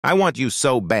I want you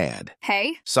so bad.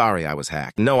 Hey? Sorry I was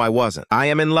hacked. No, I wasn't. I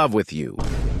am in love with you.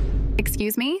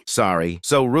 Excuse me? Sorry.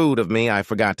 So rude of me, I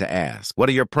forgot to ask. What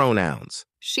are your pronouns?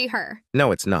 She, her.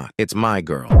 No, it's not. It's my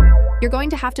girl. You're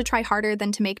going to have to try harder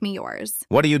than to make me yours.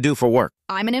 What do you do for work?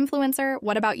 I'm an influencer.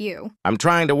 What about you? I'm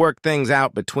trying to work things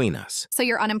out between us. So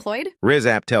you're unemployed? Riz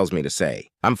app tells me to say.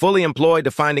 I'm fully employed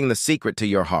to finding the secret to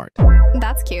your heart.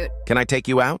 That's cute. Can I take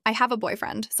you out? I have a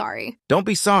boyfriend. Sorry. Don't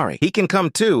be sorry. He can come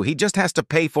too. He just has to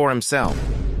pay for himself.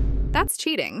 That's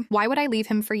cheating. Why would I leave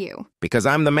him for you? Because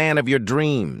I'm the man of your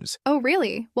dreams. Oh,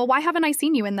 really? Well, why haven't I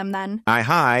seen you in them then? I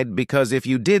hide because if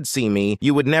you did see me,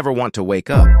 you would never want to wake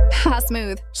up. Ha,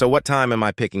 smooth. So what time am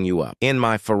I picking you up? In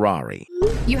my Ferrari.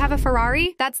 You have a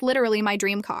Ferrari? That's literally my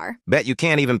dream car. Bet you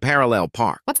can't even parallel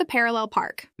park. What's a parallel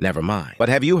park? Never mind. But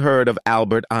have you heard of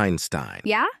Albert Einstein?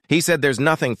 Yeah? He said there's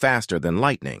nothing faster than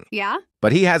lightning. Yeah?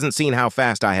 But he hasn't seen how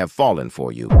fast I have fallen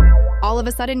for you. All of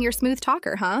a sudden, you're smooth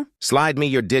talker, huh? Slide me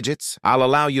your digits. I'll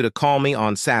allow you to call me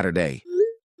on Saturday.